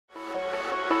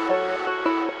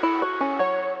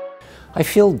I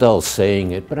feel dull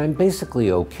saying it, but I'm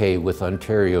basically okay with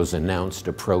Ontario's announced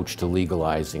approach to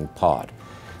legalizing pot.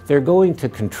 They're going to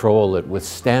control it with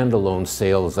standalone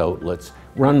sales outlets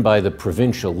run by the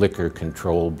Provincial Liquor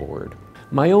Control Board.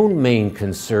 My own main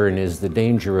concern is the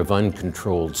danger of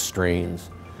uncontrolled strains.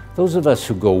 Those of us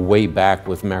who go way back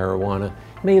with marijuana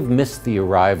may have missed the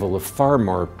arrival of far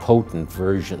more potent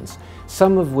versions,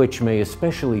 some of which may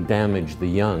especially damage the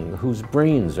young, whose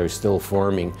brains are still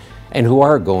forming and who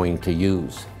are going to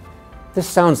use. This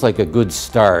sounds like a good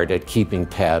start at keeping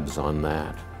tabs on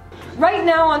that. Right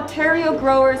now, Ontario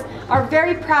growers are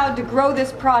very proud to grow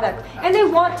this product, and they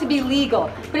want to be legal.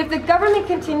 But if the government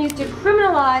continues to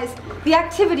criminalize the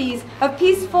activities of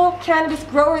peaceful cannabis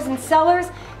growers and sellers,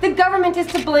 the government is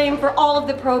to blame for all of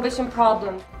the prohibition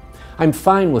problems. I'm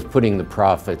fine with putting the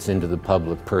profits into the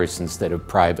public purse instead of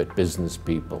private business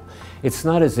people. It's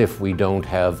not as if we don't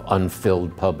have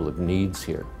unfilled public needs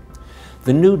here.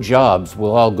 The new jobs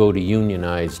will all go to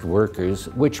unionized workers,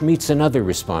 which meets another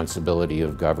responsibility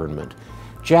of government,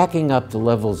 jacking up the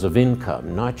levels of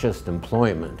income, not just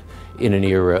employment, in an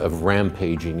era of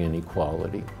rampaging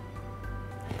inequality.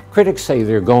 Critics say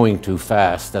they're going too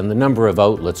fast and the number of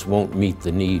outlets won't meet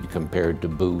the need compared to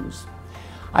booze.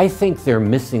 I think they're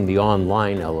missing the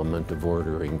online element of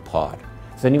ordering pot.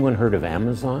 Has anyone heard of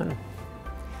Amazon?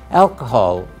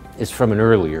 Alcohol is from an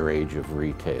earlier age of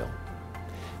retail.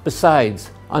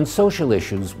 Besides, on social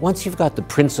issues, once you've got the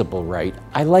principle right,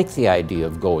 I like the idea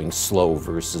of going slow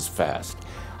versus fast.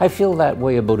 I feel that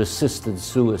way about assisted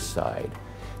suicide.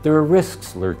 There are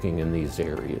risks lurking in these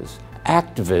areas.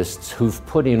 Activists who've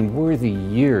put in worthy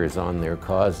years on their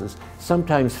causes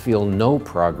sometimes feel no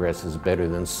progress is better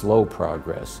than slow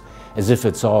progress, as if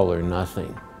it's all or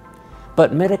nothing.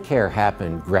 But Medicare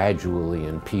happened gradually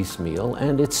and piecemeal,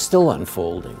 and it's still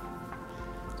unfolding.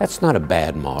 That's not a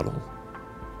bad model.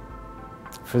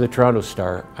 For the Toronto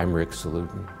Star, I'm Rick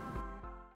Salutin.